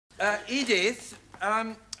Edith,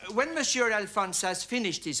 when Monsieur Alphonse has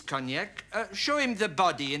finished his cognac, show him the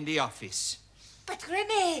body in the office. But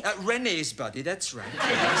René... René's body, that's right,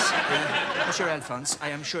 yes. Monsieur Alphonse, I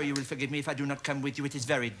am sure you will forgive me if I do not come with you. It is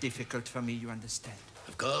very difficult for me, you understand.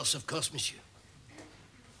 Of course, monsieur.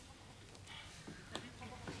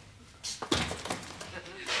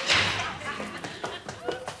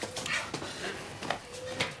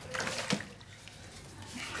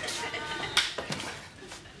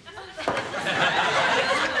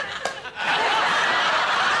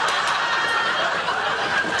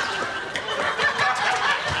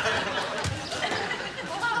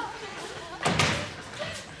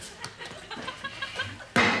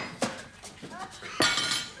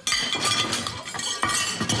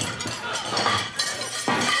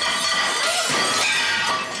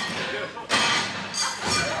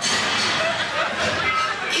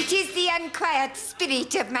 Quiet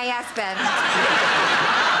spirit of my husband.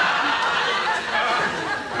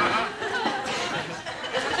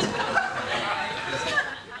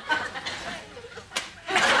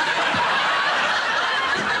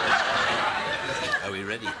 Are we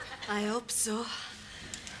ready? I hope so.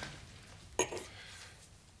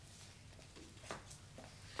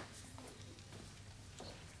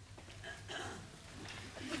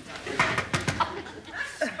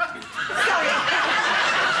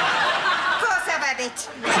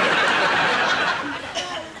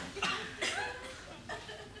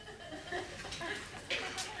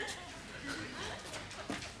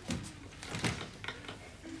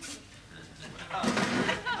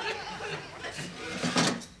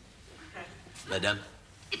 Madame.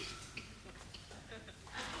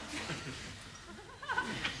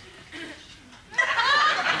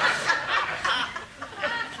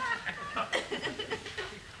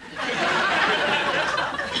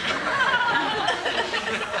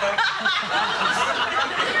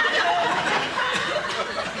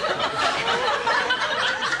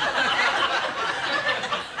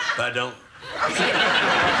 Pardon.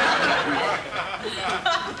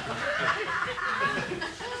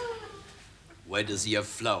 Why does he have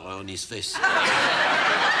flour on his face?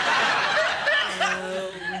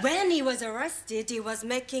 When he was arrested, he was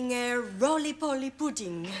making a roly-poly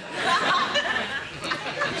pudding.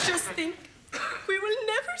 Just think, we will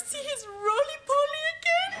never see his roly-poly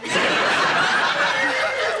again.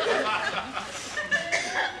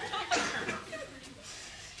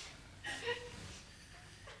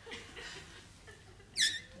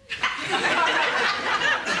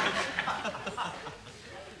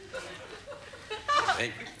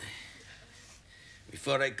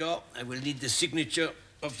 Before I go, I will need the signature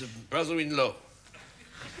of the brother-in-law.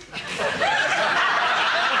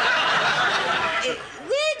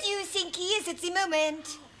 Where do you think he is at the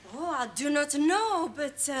moment? Oh, I do not know,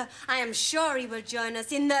 but I am sure he will join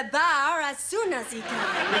us in the bar as soon as he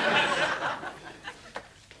can.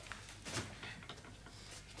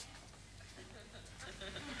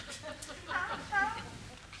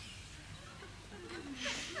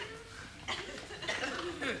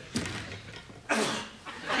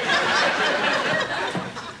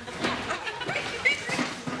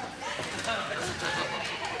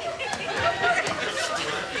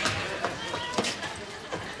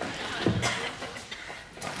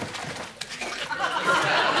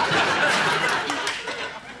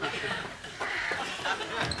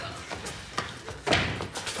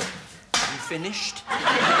 Finished?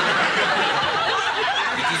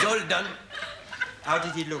 It is all done. How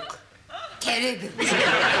did he look? Terrible.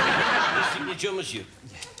 The signature, monsieur.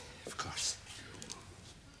 Yeah, of course.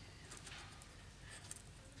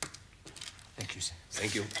 Thank you, sir.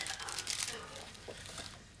 Thank you.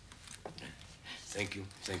 Thank you.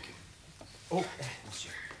 Thank you. Oh,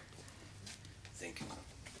 monsieur. Thank you.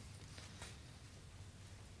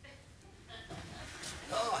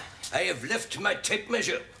 Oh, I have left my tape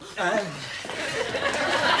measure.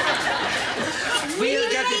 We'll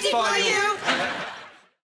get it for you.